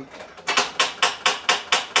goes nothing.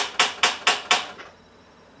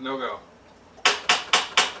 No go.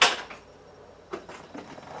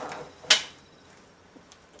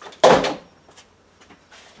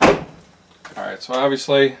 Alright, so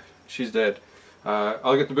obviously she's dead.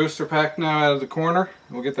 I'll get the booster pack now out of the corner.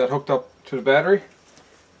 We'll get that hooked up to the battery.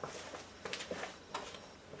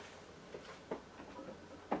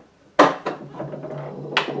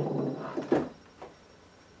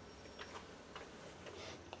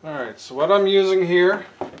 Alright, so what I'm using here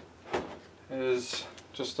is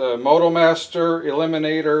just a MotoMaster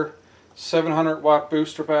Eliminator 700 watt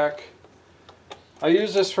booster pack. I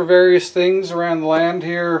use this for various things around the land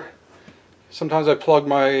here. Sometimes I plug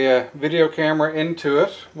my video camera into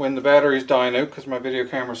it when the battery's dying out because my video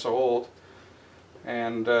camera's so old.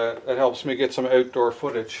 And it helps me get some outdoor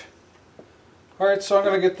footage. Alright, so I'm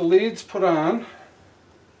going to get the leads put on.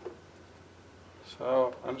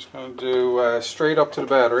 So I'm just going to do straight up to the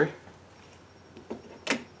battery.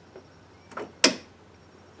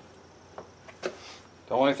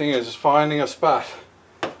 The only thing is finding a spot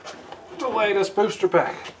to lay this booster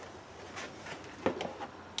pack.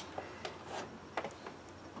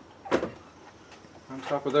 On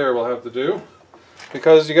top of there we'll have to do.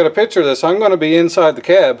 Because you got a picture of this, I'm going to be inside the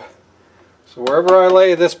cab. So wherever I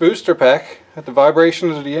lay this booster pack, at the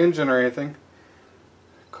vibrations of the engine or anything,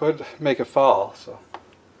 could make it fall. So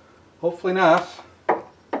hopefully not.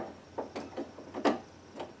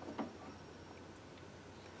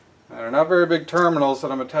 They're not very big terminals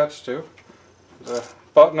that I'm attached to. There's a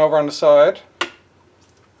button over on the side.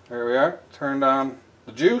 There we are. Turned on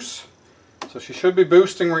the juice. So she should be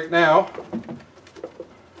boosting right now.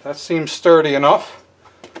 That seems sturdy enough.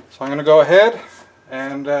 So I'm going to go ahead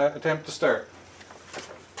and attempt to start.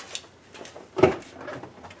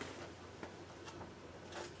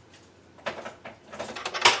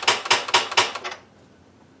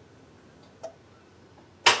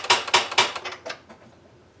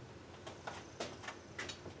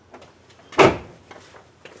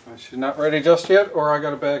 She's not ready just yet, or I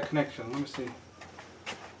got a bad connection. Let me see.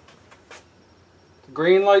 The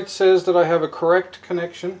green light says that I have a correct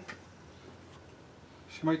connection.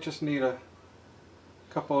 She might just need a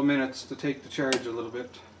couple of minutes to take the charge a little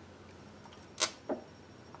bit.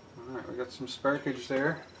 Alright, we got some sparkage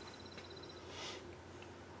there.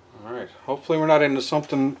 Alright, hopefully we're not into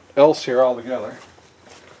something else here altogether.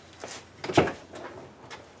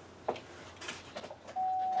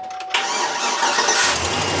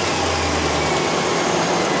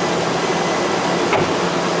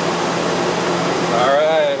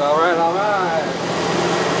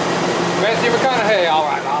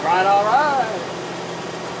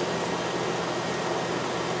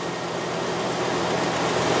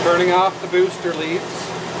 Turning off the booster leads.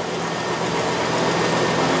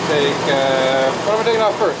 Take, what am I taking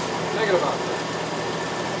off first? Negative off first.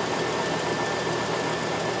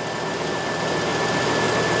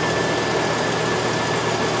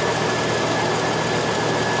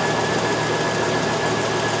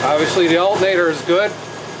 Obviously the alternator is good.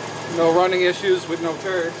 No running issues with no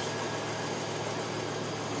charge.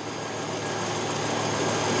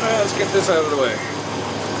 Let's get this out of the way.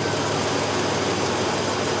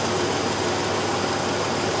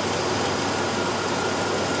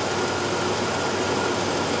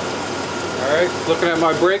 Alright, looking at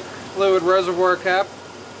my brake fluid reservoir cap,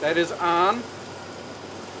 that is on.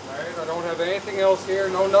 Alright, I don't have anything else here,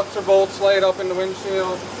 no nuts or bolts laid up in the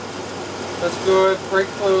windshield. That's good, brake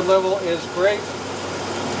fluid level is great.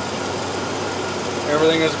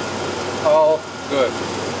 Everything is all good.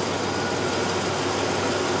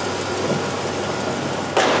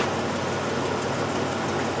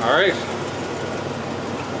 Alright,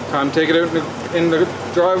 time to take it out in the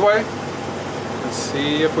driveway and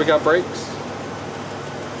see if we got brakes.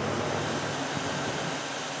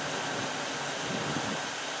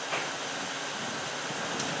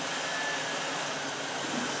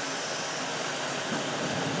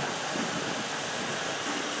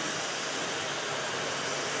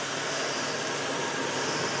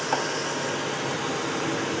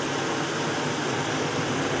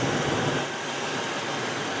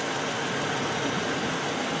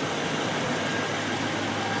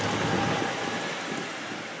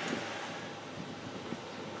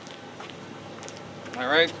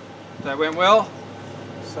 Alright, that went well.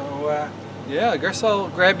 So yeah, I guess I'll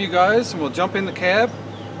grab you guys and we'll jump in the cab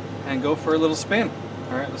and go for a little spin.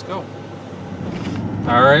 Alright, let's go.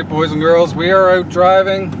 Alright, boys and girls, we are out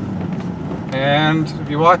driving, and if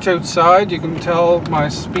you watch outside you can tell my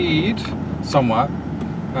speed somewhat.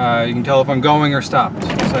 You can tell if I'm going or stopped.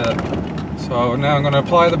 So now I'm going to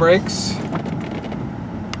apply the brakes.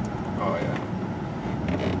 Oh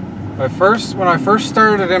yeah. When I first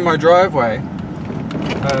started in my driveway,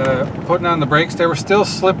 putting on the brakes, they were still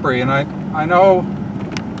slippery, and I know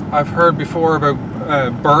I've heard before about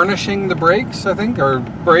burnishing the brakes, I think, or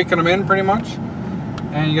breaking them in pretty much,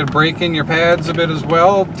 and you got to break in your pads a bit as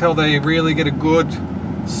well till they really get a good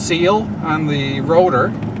seal on the rotor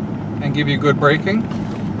and give you good braking.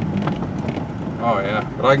 Oh yeah,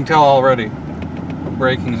 but I can tell already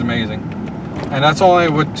braking is amazing, and that's only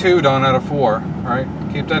with 2 done out of 4. All right,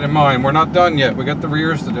 keep that in mind. We're not done yet, we got the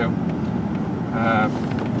rears to do.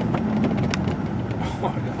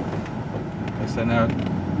 So now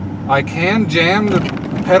I can jam the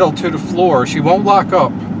pedal to the floor. She won't lock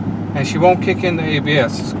up and she won't kick in the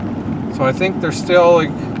ABS. So I think there's still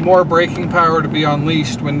like more braking power to be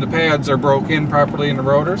unleashed when the pads are broke in properly in the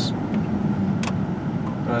rotors.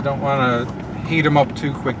 But I don't want to heat them up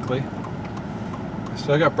too quickly. I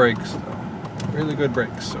still got brakes though. Really good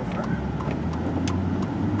brakes so far.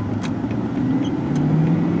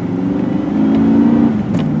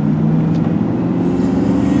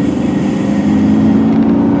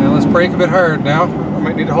 Now let's brake a bit hard now. I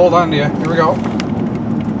might need to hold on to you. Here we go.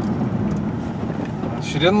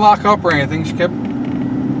 She didn't lock up or anything. She kept,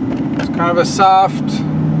 it's kind of a soft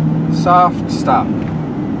stop.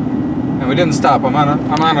 And we didn't stop. I'm on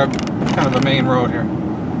a kind of a main road here.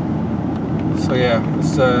 So yeah,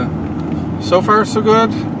 it's so far so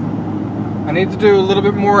good. I need to do a little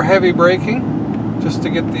bit more heavy braking just to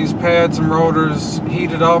get these pads and rotors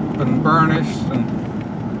heated up and burnished.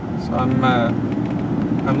 And so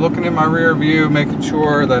I'm looking in my rear view, making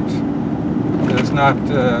sure that there's not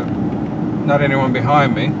anyone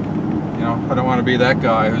behind me. You know, I don't want to be that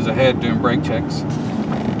guy who's ahead doing brake checks.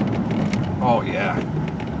 Oh yeah,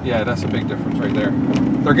 yeah, that's a big difference right there.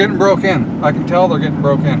 They're getting broke in. I can tell they're getting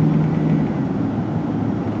broke in.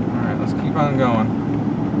 All right, let's keep on going.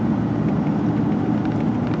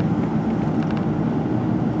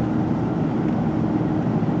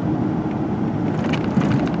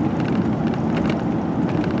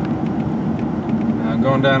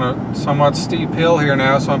 Going down a somewhat steep hill here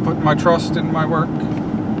now, so I'm putting my trust in my work.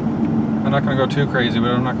 I'm not going to go too crazy, but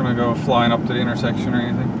I'm not going to go flying up to the intersection or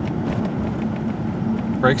anything.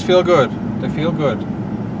 Brakes feel good. They feel good.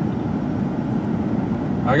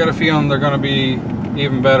 I got a feeling they're going to be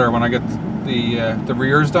even better when I get the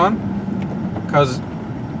rears done, because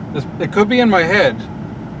it could be in my head,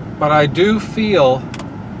 but I do feel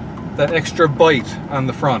that extra bite on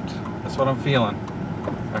the front. That's what I'm feeling.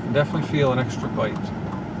 I can definitely feel an extra bite.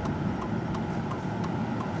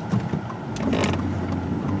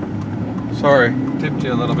 Sorry, tipped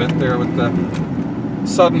you a little bit there with the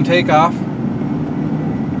sudden takeoff.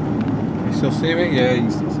 You still see me? Yeah, you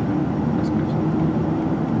still see me. That's good.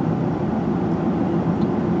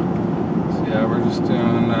 So yeah, we're just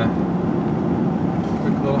doing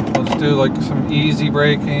quick little. I'll just do like some easy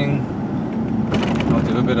braking. I'll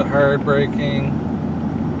do a bit of hard braking.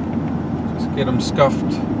 Get them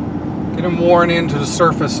scuffed, get them worn into the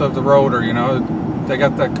surface of the rotor, you know. They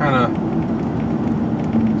got that kind of,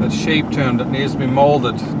 that shape to them that needs to be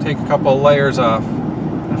molded. Take a couple of layers off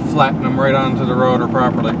and flatten them right onto the rotor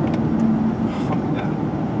properly. Yeah.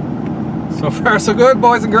 So far so good,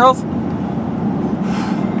 boys and girls.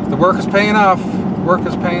 The work is paying off. The work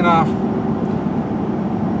is paying off.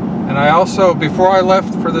 And I also, before I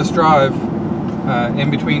left for this drive,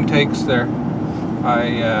 in between takes there,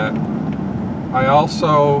 I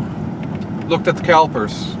also looked at the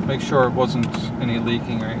calipers, make sure it wasn't any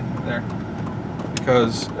leaking or anything there.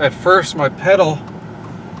 Because at first my pedal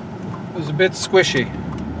was a bit squishy.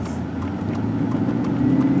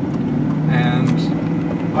 And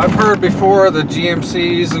I've heard before that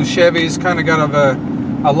GMCs and Chevys kind of got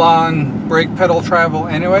a long brake pedal travel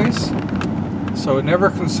anyways. So it never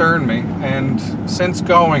concerned me. And since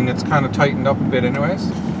going, it's kind of tightened up a bit anyways.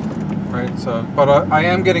 Right, so, but I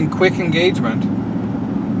am getting quick engagement,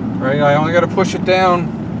 right? I only got to push it down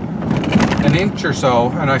an inch or so,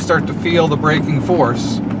 and I start to feel the braking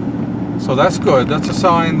force. So that's good. That's a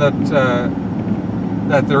sign that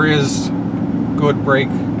that there is good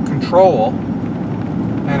brake control,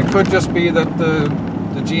 and it could just be that the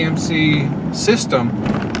GMC system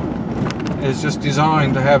is just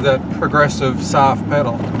designed to have that progressive soft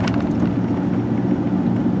pedal.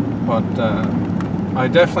 But I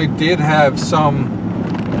definitely did have some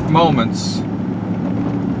moments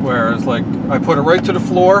where it's like I put it right to the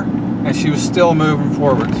floor and she was still moving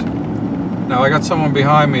forwards. Now I got someone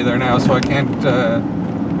behind me there now, so I can't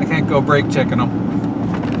go brake checking them.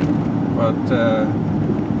 But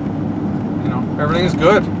you know, everything is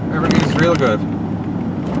good. Everything is real good.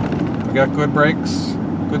 We got good brakes,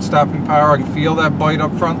 good stopping power. I can feel that bite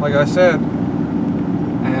up front, like I said.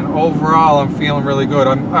 And overall, I'm feeling really good.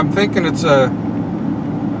 I'm thinking it's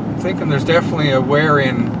there's definitely a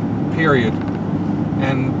wear-in period,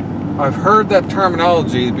 and I've heard that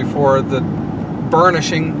terminology before. The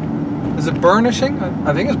burnishing, is it burnishing?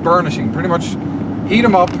 I think it's burnishing. Pretty much heat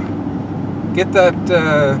them up, get that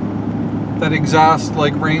that exhaust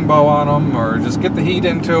like rainbow on them, or just get the heat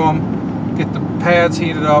into them, get the pads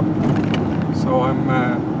heated up. So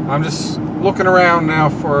I'm just looking around now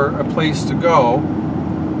for a place to go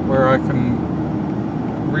where I can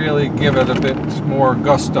really give it a bit more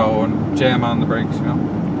gusto and jam on the brakes, you know.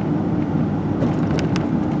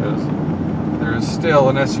 is still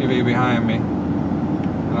an SUV behind me,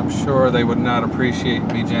 and I'm sure they would not appreciate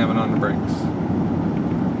me jamming on the brakes.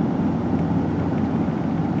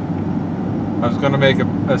 I was going to make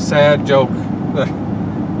a sad joke that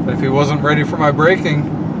if he wasn't ready for my braking,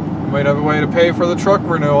 I might have a way to pay for the truck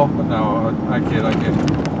renewal. But no, I kid.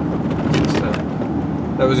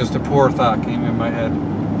 That was just a poor thought came in my head.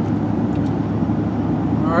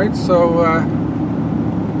 Alright, so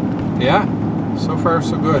yeah, so far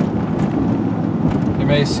so good. You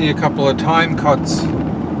may see a couple of time cuts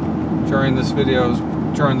during this video,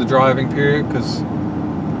 during the driving period, because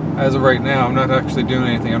as of right now I'm not actually doing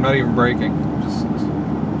anything. I'm not even braking, I'm just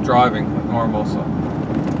driving like normal. So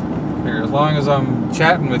here, as long as I'm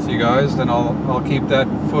chatting with you guys, then I'll keep that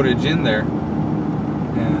footage in there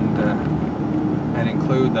and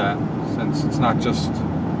include that, since it's not just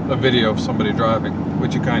a video of somebody driving,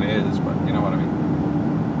 which it kind of is, but you know what I mean.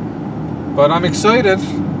 But I'm excited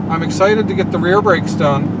to get the rear brakes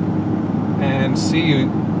done and see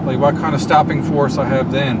like what kind of stopping force I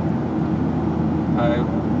have then.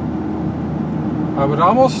 I would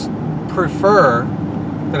almost prefer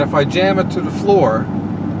that if I jam it to the floor,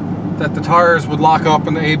 that the tires would lock up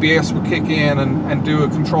and the ABS would kick in and do a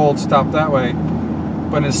controlled stop that way.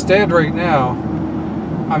 But instead right now,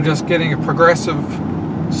 I'm just getting a progressive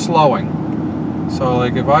slowing. So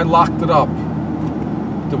like if I locked it up,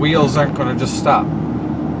 the wheels aren't going to just stop.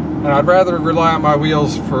 And I'd rather rely on my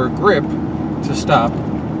wheels for grip to stop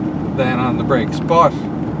than on the brakes. But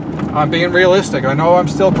I'm being realistic. I know I'm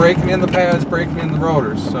still braking in the pads, braking in the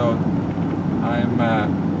rotors, so I'm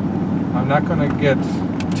not going to get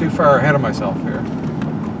too far ahead of myself here.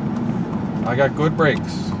 I got good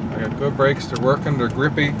brakes. They're working. They're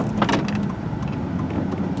grippy.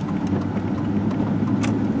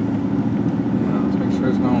 Let's make sure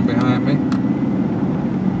there's no one behind me.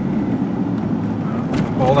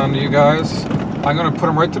 Hold on to you guys. I'm going to put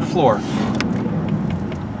them right to the floor.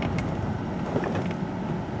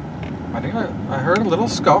 I think I heard a little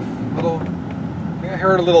scuff. I think I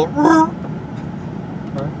heard a little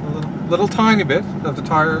tiny bit of the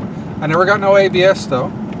tire. I never got no ABS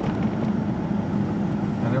though.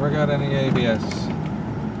 I never got any ABS.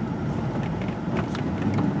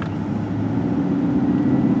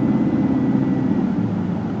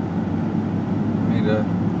 I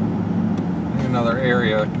need another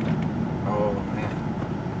area. Oh man.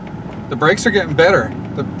 The brakes are getting better.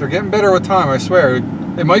 They're getting better with time, I swear.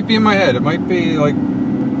 It might be in my head. It might be like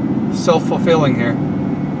self-fulfilling here.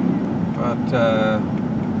 But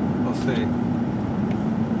we'll see.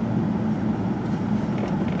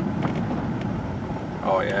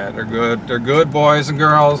 Oh yeah, they're good. They're good, boys and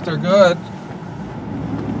girls. They're good.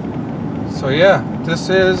 So yeah, this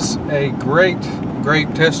is a great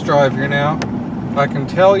test drive here now. I can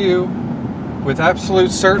tell you with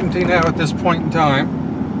absolute certainty now at this point in time.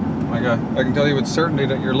 I can tell you with certainty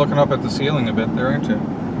that you're looking up at the ceiling a bit there, aren't you?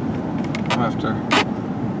 After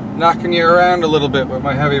knocking you around a little bit with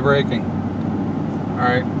my heavy braking.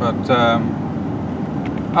 Alright, but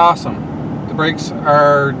awesome. The brakes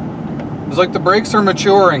are, it's like the brakes are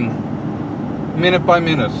maturing minute by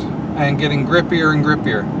minute and getting grippier and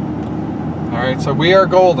grippier. Alright, so we are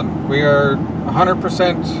golden. We are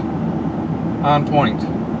 100% on point.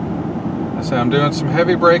 I say I'm doing some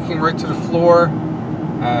heavy braking right to the floor,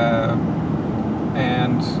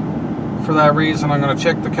 and for that reason I'm going to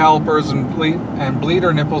check the calipers and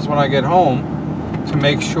bleeder nipples when I get home to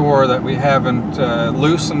make sure that we haven't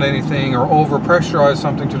loosened anything or over pressurized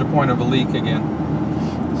something to the point of a leak again.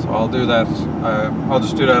 So I'll do that. I'll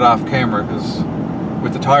just do that off camera, because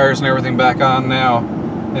with the tires and everything back on now,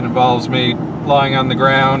 it involves me lying on the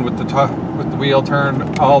ground with the wheel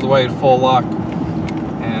turned all the way to full lock,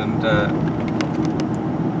 and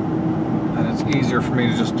it's easier for me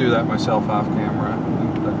to just do that myself off camera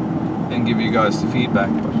and give you guys the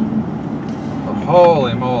feedback. But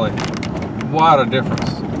holy moly, what a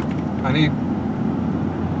difference. I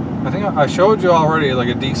think I showed you already like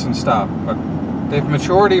a decent stop, but they've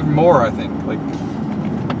matured even more, I think. Like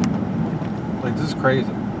this is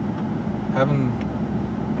crazy.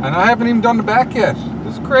 And I haven't even done the back yet.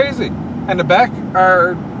 This is crazy. And the back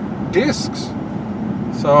are discs,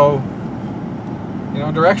 so you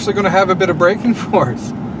know they're actually going to have a bit of braking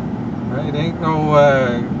force. Right? It ain't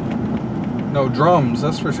no drums,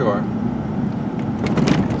 that's for sure.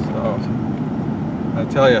 So I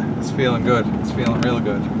tell you, it's feeling good. It's feeling real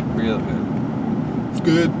good, real good. It's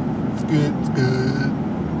good. It's good. It's good.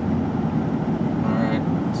 All right.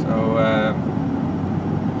 So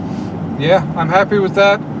yeah, I'm happy with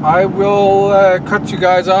that. I will cut you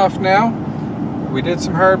guys off now. We did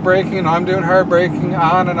some hard braking. I'm doing hard braking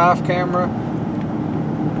on and off camera.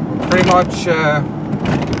 Pretty much. I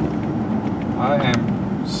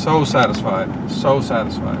am so satisfied. So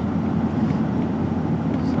satisfied.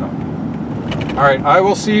 So, alright, I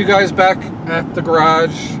will see you guys back at the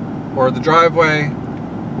garage or the driveway,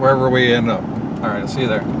 wherever we end up. Alright, I'll see you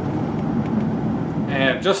there.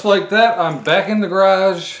 And just like that, I'm back in the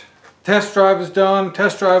garage. Test drive is done.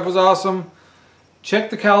 Test drive was awesome.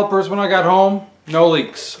 Checked the calipers when I got home. No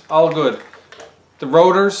leaks. All good. The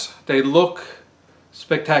rotors, they look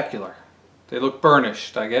spectacular. They look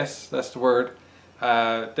burnished, I guess. That's the word.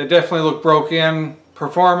 They definitely look broke in.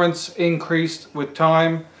 Performance increased with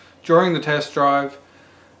time during the test drive.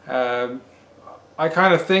 I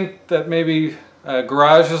kind of think that maybe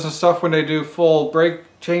garages and stuff, when they do full brake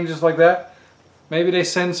changes like that, maybe they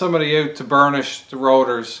send somebody out to burnish the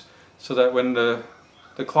rotors so that when the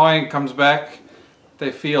client comes back,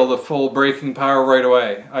 they feel the full braking power right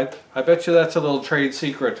away. I bet you that's a little trade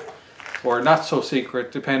secret, or not so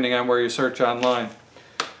secret, depending on where you search online.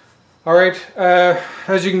 Alright,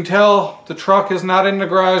 as you can tell, the truck is not in the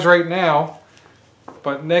garage right now,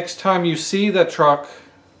 but next time you see that truck,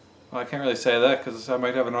 well, I can't really say that because I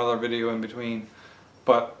might have another video in between,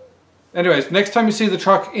 but anyways, next time you see the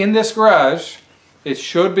truck in this garage, it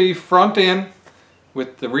should be front in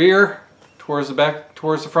with the rear towards the back,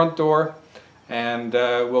 towards the front door, and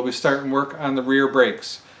we'll be starting work on the rear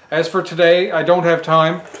brakes. As for today, I don't have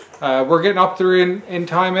time. We're getting up there in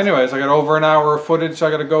time anyways. I got over an hour of footage I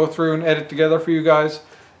got to go through and edit together for you guys,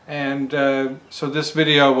 and so this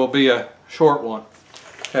video will be a short one.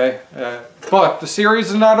 Okay, but the series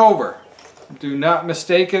is not over. Do not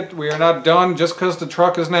mistake it. We are not done. Just because the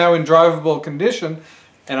truck is now in drivable condition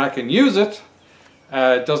and I can use it,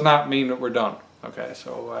 it does not mean that we're done. Okay,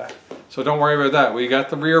 so don't worry about that. We got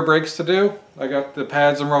the rear brakes to do. I got the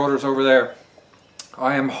pads and rotors over there.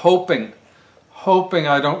 I am hoping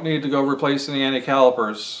I don't need to go replace any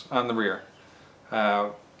anti-calipers on the rear.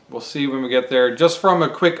 We'll see when we get there. Just from a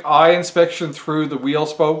quick eye inspection through the wheel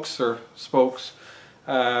spokes,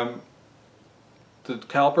 the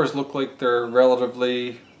calipers look like they're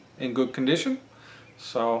relatively in good condition.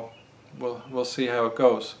 So we'll see how it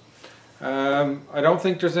goes. I don't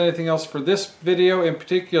think there's anything else for this video in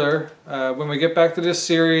particular. When we get back to this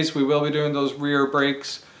series, we will be doing those rear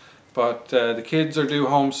brakes, but the kids are due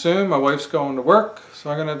home soon. My wife's going to work, so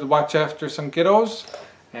I'm going to have to watch after some kiddos,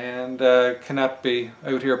 and cannot be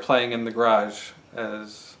out here playing in the garage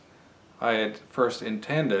as I had first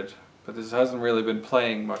intended, but this hasn't really been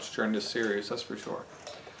playing much during this series, that's for sure.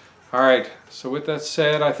 Alright, so with that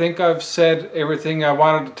said, I think I've said everything I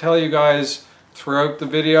wanted to tell you guys throughout the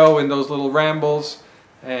video in those little rambles,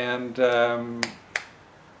 and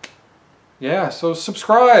yeah, so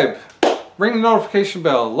subscribe, ring the notification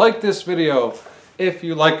bell, like this video if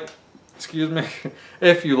you like, excuse me,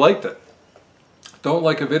 if you liked it. Don't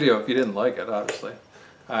like a video if you didn't like it, obviously.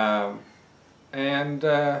 And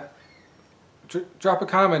drop a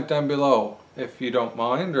comment down below if you don't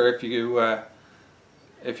mind, or if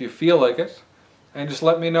you feel like it, and just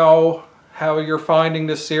let me know how you're finding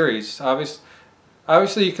this series.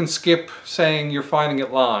 Obviously you can skip saying you're finding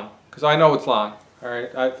it long, because I know it's long.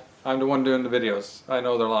 Alright, I'm the one doing the videos. I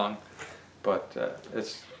know they're long, but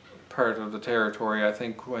it's part of the territory, I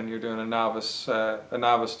think, when you're doing a novice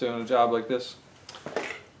doing a job like this.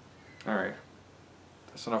 Alright,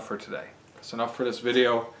 that's enough for today. That's enough for this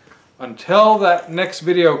video. Until that next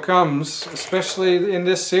video comes, especially in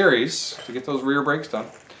this series, to get those rear brakes done,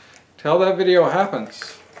 till that video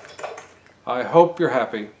happens, I hope you're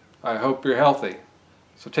happy. I hope you're healthy.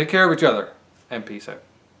 So take care of each other, and peace out.